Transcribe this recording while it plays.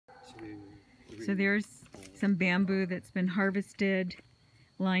So there's some bamboo that's been harvested,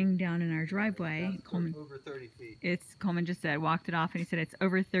 lying down in our driveway. Coleman, over 30 feet. Coleman just said, walked it off, and he said it's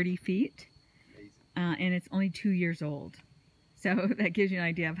over 30 feet, and it's only 2 years old. So that gives you an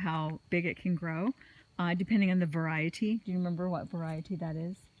idea of how big it can grow, depending on the variety. Do you remember what variety that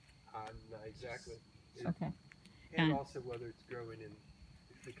is? Not exactly. Okay. And also whether it's growing in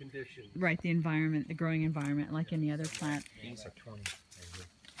the conditions. Right, the environment, the growing environment, like any other plant. These are 20.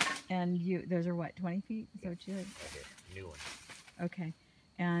 And those are what, 20 feet? Is that what you did? Okay, new one. Okay.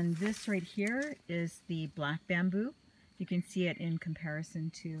 And this right here is the black bamboo. You can see it in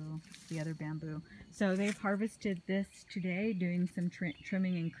comparison to the other bamboo. So they've harvested this today, doing some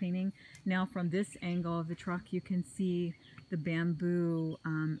trimming and cleaning. Now from this angle of the truck, you can see the bamboo.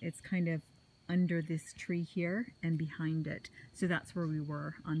 It's kind of under this tree here and behind it. So that's where we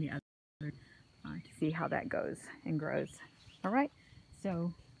were on the other, to see how that goes and grows. All right,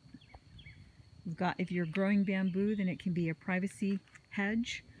 so we've got, if you're growing bamboo, then it can be a privacy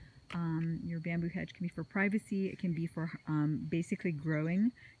hedge. Your bamboo hedge can be for privacy. It can be for basically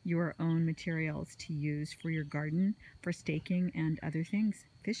growing your own materials to use for your garden, for staking and other things.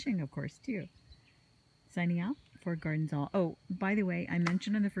 Fishing, of course, too. Signing out for Gardens All. Oh, by the way, I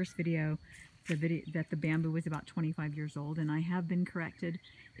mentioned in the first video, that the bamboo was about 25 years old, and I have been corrected.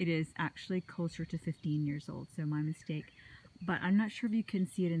 It is actually closer to 15 years old, so my mistake. But I'm not sure if you can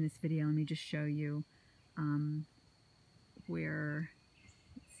see it in this video. Let me just show you where,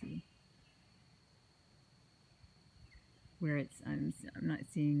 let's see, where it's, I'm not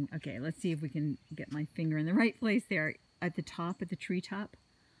seeing, okay, let's see if we can get my finger in the right place there. At the top, at the treetop,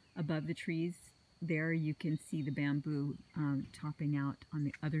 above the trees, there you can see the bamboo topping out on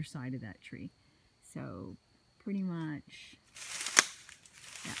the other side of that tree. So pretty much,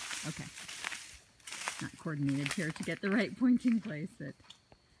 yeah, okay. Not coordinated here to get the right pointing place,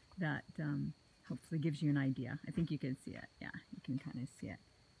 that hopefully gives you an idea. I think you can see it. Yeah, you can kind of see it.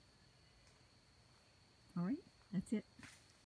 All right, that's it.